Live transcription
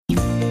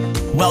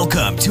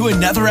Welcome to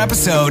another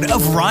episode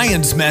of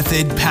Ryan's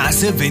Method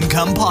Passive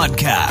Income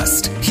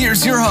Podcast.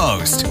 Here's your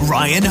host,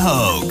 Ryan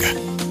Hogue.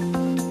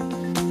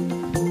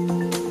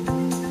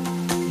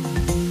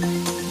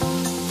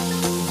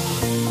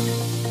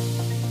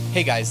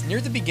 Hey guys,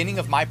 near the beginning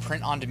of my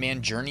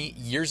print-on-demand journey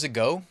years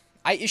ago,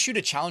 I issued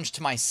a challenge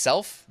to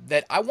myself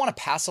that I want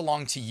to pass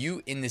along to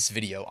you in this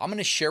video. I'm going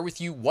to share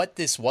with you what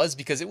this was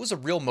because it was a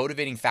real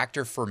motivating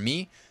factor for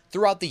me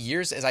throughout the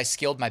years as I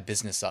scaled my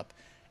business up.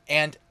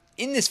 And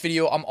in this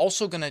video, I'm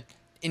also going to,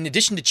 in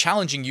addition to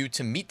challenging you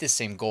to meet this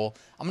same goal,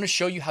 I'm going to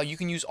show you how you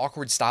can use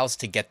awkward styles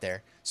to get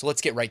there. So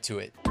let's get right to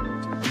it.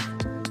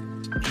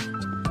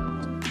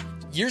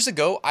 Years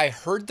ago, I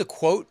heard the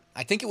quote,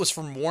 I think it was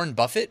from Warren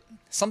Buffett,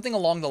 something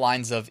along the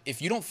lines of,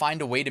 if you don't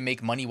find a way to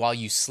make money while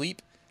you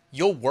sleep,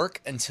 you'll work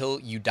until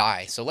you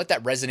die. So let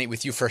that resonate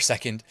with you for a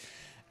second.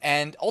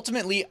 And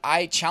ultimately,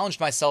 I challenged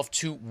myself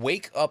to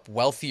wake up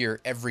wealthier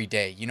every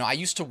day. You know, I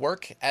used to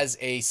work as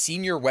a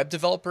senior web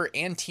developer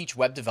and teach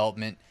web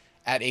development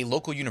at a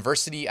local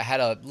university. I had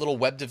a little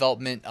web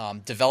development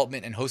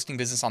and hosting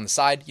business on the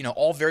side, you know,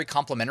 all very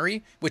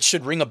complementary, which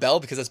should ring a bell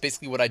because that's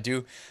basically what I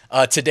do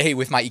today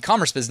with my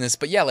e-commerce business.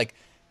 But yeah, like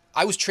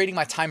I was trading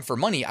my time for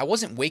money. I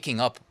wasn't waking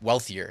up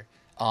wealthier.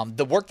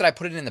 The work that I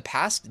put in the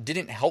past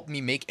didn't help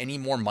me make any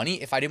more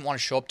money if I didn't want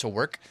to show up to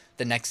work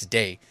the next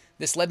day.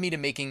 This led me to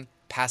making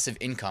passive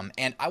income.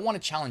 And I want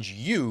to challenge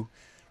you,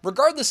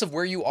 regardless of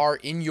where you are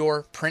in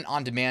your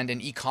print-on-demand and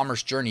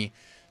e-commerce journey,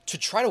 to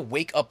try to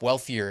wake up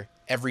wealthier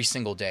every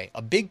single day.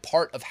 A big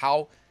part of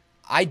how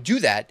I do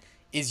that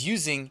is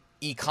using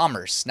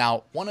e-commerce.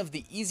 Now, one of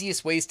the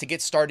easiest ways to get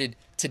started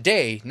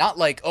today, not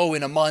like, oh,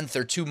 in a month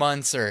or 2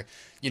 months or,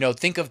 you know,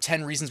 think of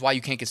 10 reasons why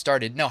you can't get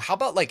started. No, how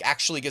about like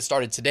actually get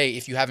started today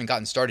if you haven't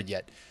gotten started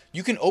yet?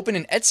 You can open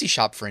an Etsy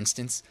shop, for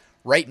instance,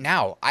 right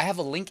now. I have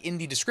a link in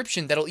the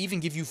description that'll even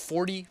give you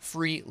 40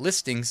 free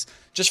listings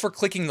just for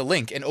clicking the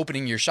link and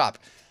opening your shop.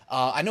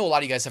 I know a lot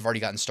of you guys have already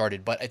gotten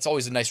started, but it's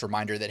always a nice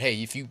reminder that,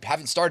 hey, if you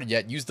haven't started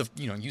yet, use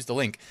the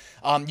link.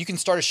 You can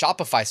start a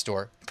Shopify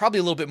store, probably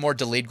a little bit more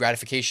delayed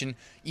gratification,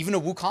 even a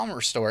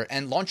WooCommerce store,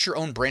 and launch your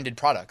own branded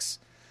products.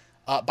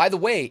 By the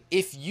way,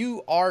 if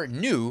you are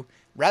new,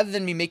 rather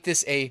than me make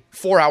this a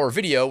 4-hour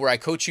video where I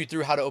coach you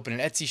through how to open an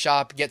Etsy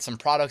shop, get some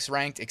products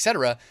ranked,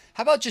 etc.,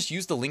 how about just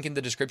use the link in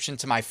the description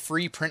to my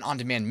free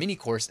print-on-demand mini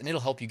course, and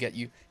it'll help get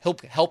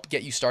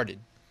you started.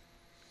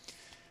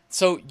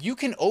 So you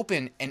can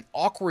open an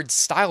Awkward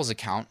Styles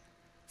account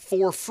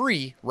for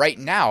free right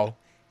now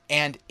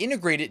and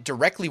integrate it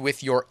directly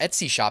with your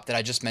Etsy shop that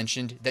I just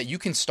mentioned that you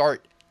can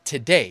start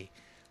today.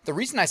 The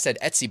reason I said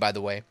Etsy, by the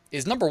way,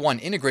 is number one,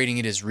 integrating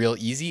it is real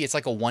easy. It's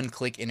like a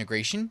one-click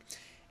integration.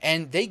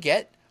 And they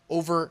get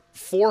over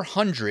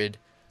 400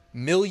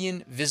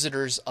 million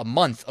visitors a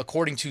month,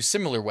 according to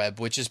SimilarWeb,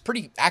 which is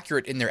pretty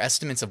accurate in their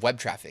estimates of web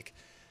traffic.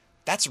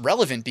 That's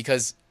relevant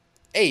because,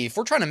 hey, if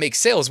we're trying to make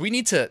sales, we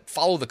need to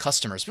follow the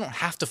customers. We don't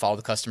have to follow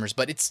the customers,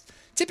 but it's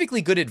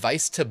typically good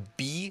advice to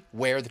be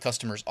where the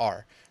customers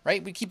are,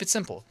 right? We keep it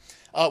simple.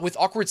 With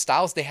Awkward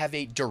Styles, they have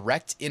a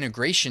direct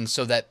integration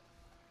so that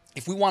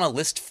if we want to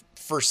list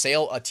for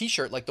sale a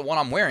t-shirt like the one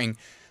I'm wearing,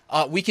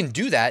 we can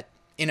do that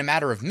in a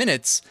matter of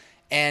minutes.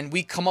 And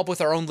we come up with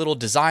our own little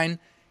design.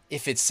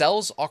 If it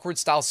sells, Awkward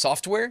Styles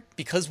software,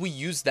 because we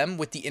use them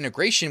with the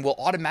integration, will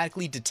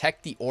automatically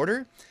detect the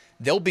order.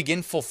 They'll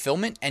begin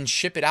fulfillment and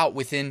ship it out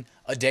within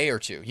a day or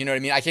two. You know what I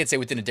mean? I can't say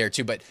within a day or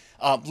two, but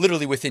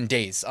literally within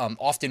days,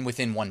 often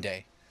within one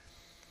day.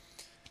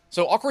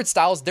 So Awkward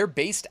Styles, they're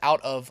based out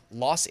of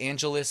Los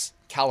Angeles,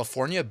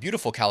 California,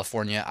 beautiful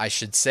California, I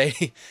should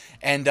say.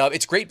 And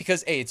it's great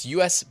because, hey, it's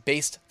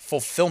US-based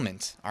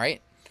fulfillment, all right?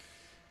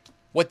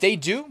 What they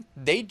do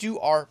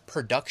our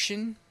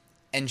production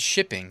and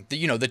shipping.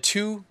 The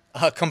two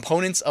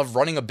components of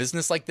running a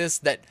business like this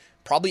that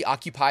probably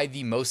occupy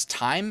the most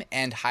time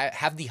and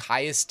have the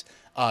highest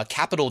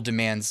capital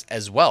demands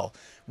as well.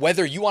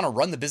 Whether you want to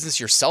run the business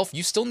yourself,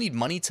 you still need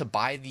money to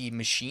buy the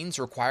machines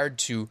required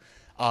to,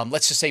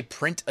 let's just say,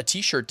 print a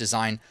t-shirt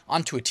design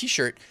onto a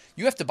t-shirt.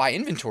 You have to buy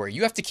inventory.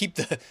 You have to keep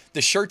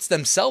the shirts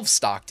themselves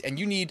stocked, and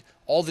you need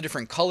all the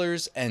different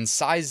colors and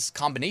size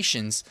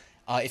combinations.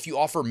 If you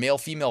offer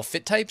male-female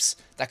fit types,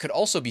 that could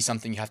also be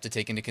something you have to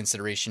take into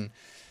consideration.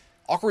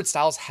 Awkward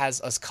Styles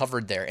has us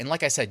covered there. And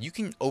like I said, you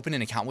can open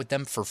an account with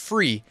them for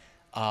free.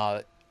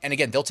 And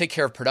again, they'll take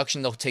care of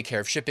production. They'll take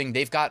care of shipping.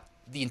 They've got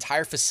the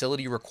entire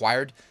facility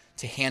required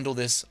to handle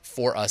this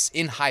for us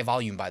in high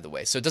volume, by the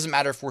way. So it doesn't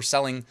matter if we're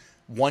selling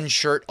one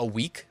shirt a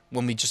week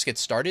when we just get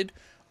started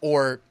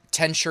or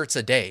 10 shirts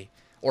a day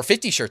or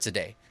 50 shirts a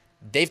day.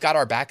 They've got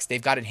our backs.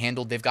 They've got it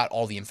handled. They've got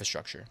all the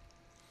infrastructure.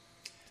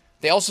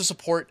 They also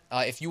support,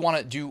 if you want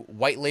to do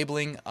white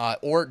labeling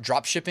or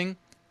drop shipping,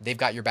 they've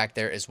got your back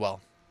there as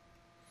well.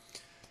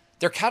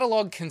 Their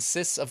catalog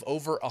consists of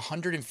over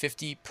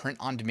 150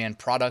 print-on-demand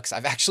products.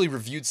 I've actually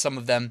reviewed some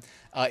of them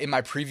in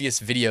my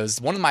previous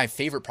videos. One of my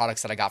favorite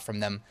products that I got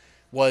from them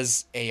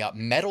was a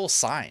metal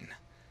sign.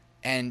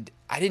 And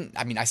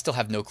I still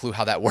have no clue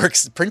how that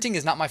works. Printing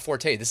is not my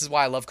forte. This is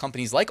why I love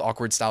companies like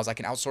Awkward Styles. I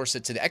can outsource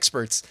it to the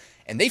experts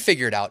and they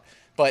figure it out.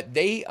 But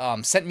they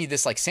sent me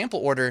this like sample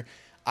order.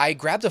 I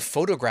grabbed a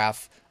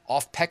photograph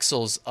off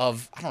Pexels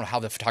of, I don't know how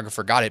the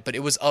photographer got it, but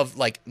it was of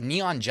like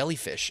neon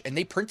jellyfish, and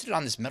they printed it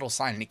on this metal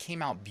sign and it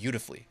came out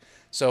beautifully.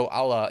 So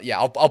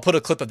I'll put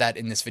a clip of that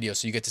in this video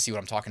so you get to see what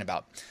I'm talking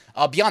about.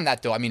 Beyond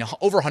that though, I mean,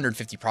 over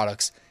 150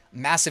 products,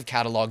 massive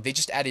catalog. They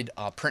just added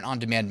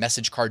print-on-demand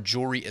message card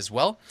jewelry as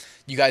well.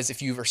 You guys,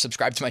 if you are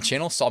subscribed to my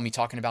channel, saw me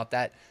talking about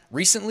that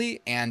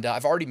recently, and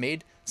I've already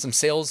made some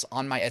sales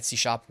on my Etsy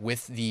shop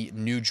with the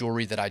new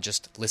jewelry that I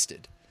just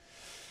listed.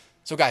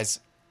 So guys,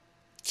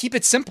 keep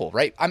it simple,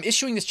 right? I'm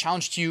issuing this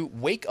challenge to you.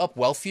 Wake up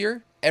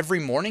wealthier every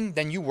morning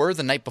than you were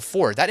the night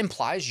before. That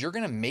implies you're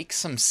going to make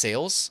some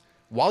sales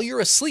while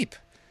you're asleep.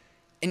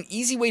 An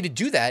easy way to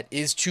do that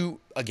is to,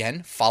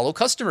 again, follow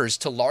customers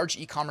to large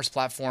e-commerce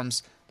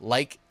platforms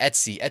like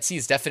Etsy. Etsy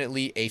is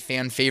definitely a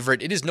fan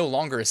favorite. It is no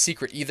longer a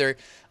secret either.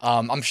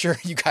 I'm sure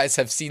you guys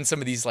have seen some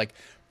of these like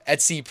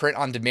Etsy print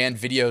on demand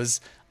videos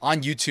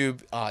on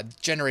YouTube,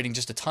 generating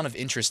just a ton of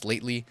interest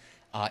lately.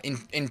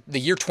 In the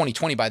year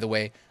 2020, by the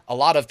way, a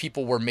lot of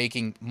people were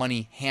making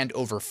money hand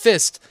over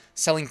fist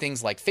selling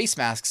things like face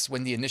masks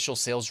when the initial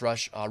sales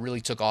rush really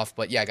took off.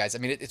 But yeah, guys, I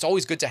mean, it's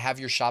always good to have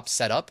your shop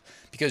set up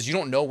because you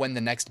don't know when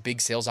the next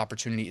big sales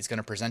opportunity is going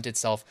to present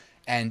itself.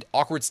 And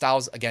Awkward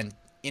Styles, again,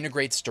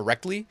 integrates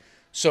directly.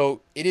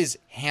 So it is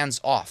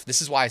hands off.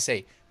 This is why I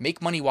say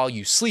make money while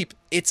you sleep.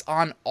 It's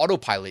on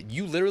autopilot.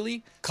 You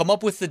literally come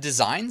up with the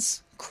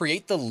designs,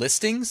 create the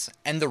listings,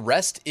 and the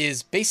rest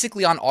is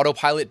basically on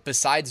autopilot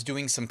besides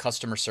doing some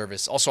customer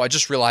service. Also, I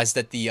just realized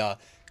that the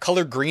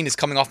color green is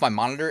coming off my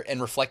monitor and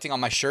reflecting on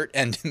my shirt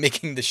and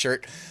making the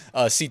shirt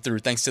see-through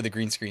thanks to the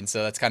green screen.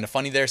 So that's kind of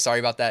funny there. Sorry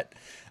about that.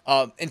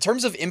 In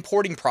terms of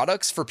importing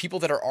products for people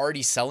that are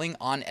already selling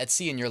on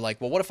Etsy and you're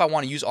like, well, what if I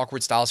want to use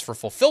Awkward Styles for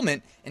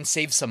fulfillment and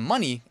save some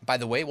money? By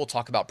the way, we'll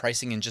talk about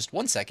pricing in just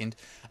 1 second.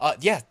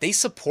 They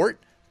support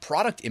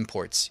product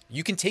imports.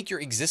 You can take your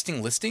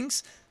existing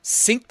listings,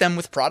 sync them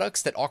with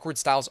products that Awkward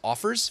Styles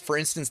offers. For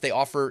instance, they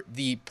offer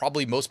the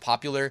probably most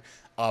popular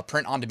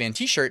print-on-demand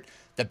t-shirt,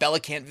 the Bella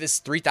Canvas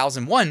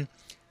 3001.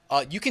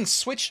 You can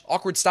switch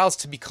Awkward Styles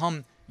to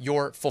become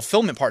your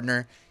fulfillment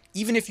partner,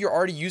 even if you're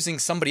already using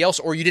somebody else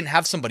or you didn't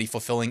have somebody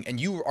fulfilling and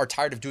you are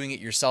tired of doing it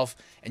yourself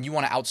and you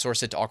want to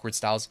outsource it to Awkward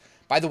Styles.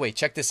 By the way,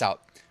 check this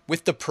out.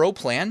 With the Pro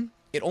plan,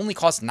 it only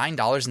costs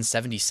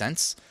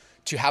 $9.70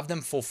 to have them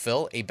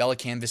fulfill a Bella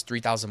Canvas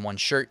 3001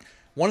 shirt,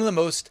 one of the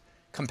most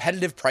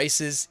competitive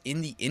prices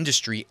in the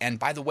industry. And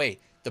by the way,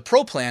 the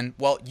Pro plan,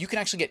 well, you can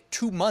actually get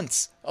 2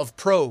 months of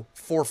Pro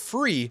for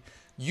free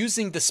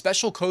using the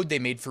special code they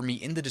made for me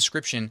in the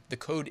description. The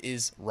code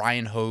is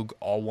Ryan Hogue,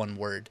 all one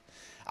word.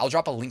 I'll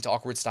drop a link to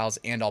Awkward Styles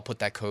and I'll put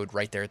that code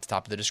right there at the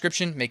top of the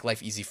description. Make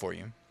life easy for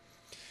you.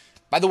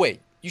 By the way,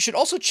 you should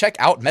also check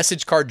out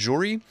message card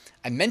jewelry.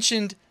 I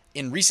mentioned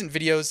in recent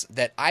videos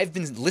that I've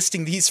been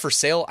listing these for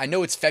sale. I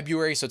know it's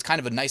February, so it's kind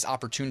of a nice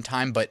opportune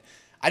time, but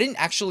I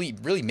didn't actually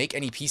really make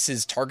any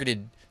pieces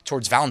targeted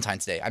towards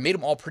Valentine's Day. I made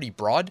them all pretty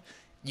broad.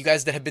 You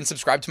guys that have been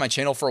subscribed to my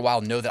channel for a while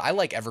know that I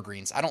like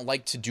evergreens. I don't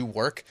like to do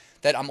work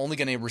that I'm only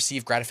going to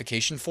receive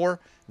gratification for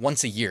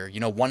once a year,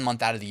 1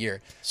 month out of the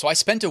year. So I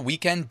spent a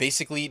weekend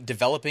basically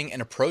developing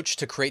an approach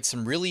to create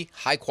some really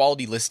high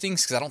quality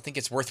listings because I don't think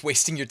it's worth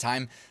wasting your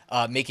time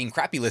making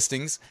crappy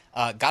listings.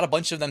 Got a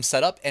bunch of them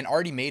set up and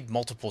already made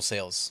multiple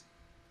sales.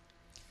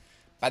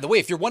 By the way,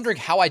 if you're wondering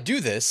how I do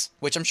this,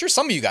 which I'm sure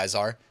some of you guys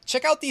are,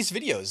 check out these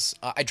videos.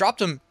 I dropped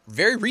them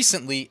very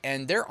recently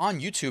and they're on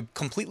YouTube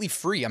completely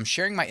free. I'm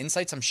sharing my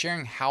insights. I'm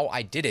sharing how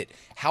I did it,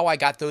 how I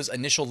got those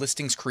initial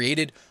listings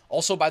created.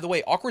 Also, by the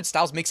way, Awkward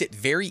Styles makes it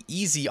very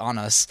easy on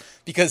us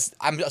because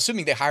I'm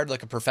assuming they hired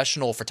like a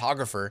professional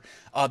photographer.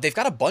 They've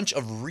got a bunch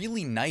of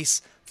really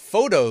nice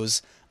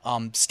photos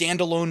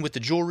standalone with the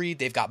jewelry.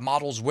 They've got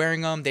models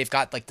wearing them. They've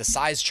got like the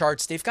size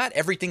charts. They've got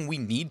everything we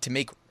need to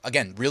make,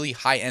 again, really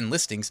high-end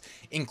listings,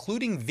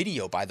 including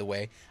video, by the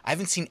way. I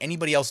haven't seen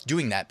anybody else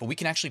doing that, but we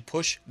can actually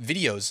push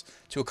videos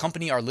to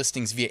accompany our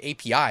listings via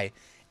API,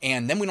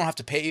 and then we don't have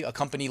to pay a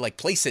company like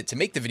Placeit to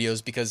make the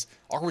videos because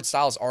Awkward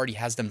Styles already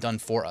has them done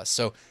for us.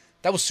 So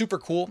that was super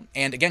cool.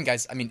 And again,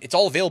 guys, I mean, it's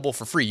all available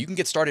for free. You can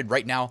get started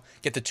right now,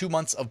 get the 2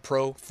 months of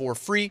Pro for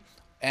free,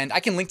 and I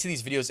can link to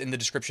these videos in the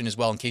description as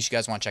well in case you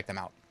guys want to check them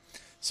out.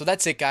 So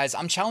that's it, guys.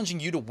 I'm challenging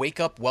you to wake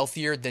up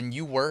wealthier than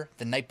you were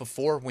the night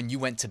before when you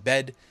went to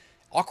bed.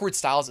 Awkward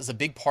Styles is a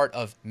big part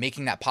of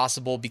making that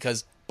possible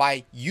because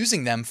by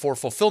using them for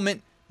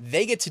fulfillment,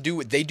 they get to do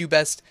what they do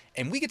best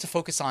and we get to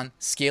focus on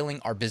scaling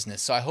our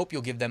business. So I hope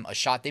you'll give them a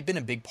shot. They've been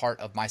a big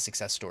part of my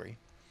success story.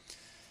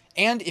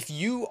 And if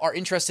you are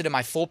interested in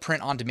my full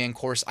print on demand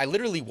course, I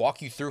literally walk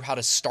you through how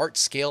to start,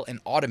 scale,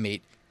 and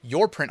automate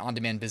your print on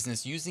demand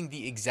business using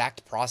the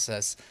exact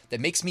process that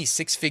makes me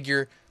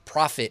six-figure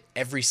profit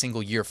every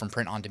single year from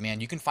print on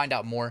demand. You can find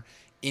out more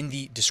in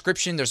the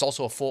description. There's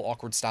also a full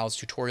Awkward Styles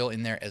tutorial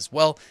in there as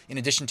well, in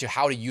addition to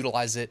how to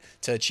utilize it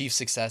to achieve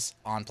success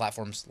on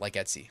platforms like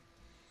Etsy.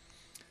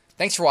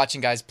 Thanks for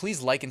watching, guys.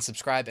 Please like and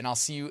subscribe, and I'll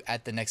see you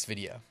at the next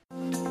video.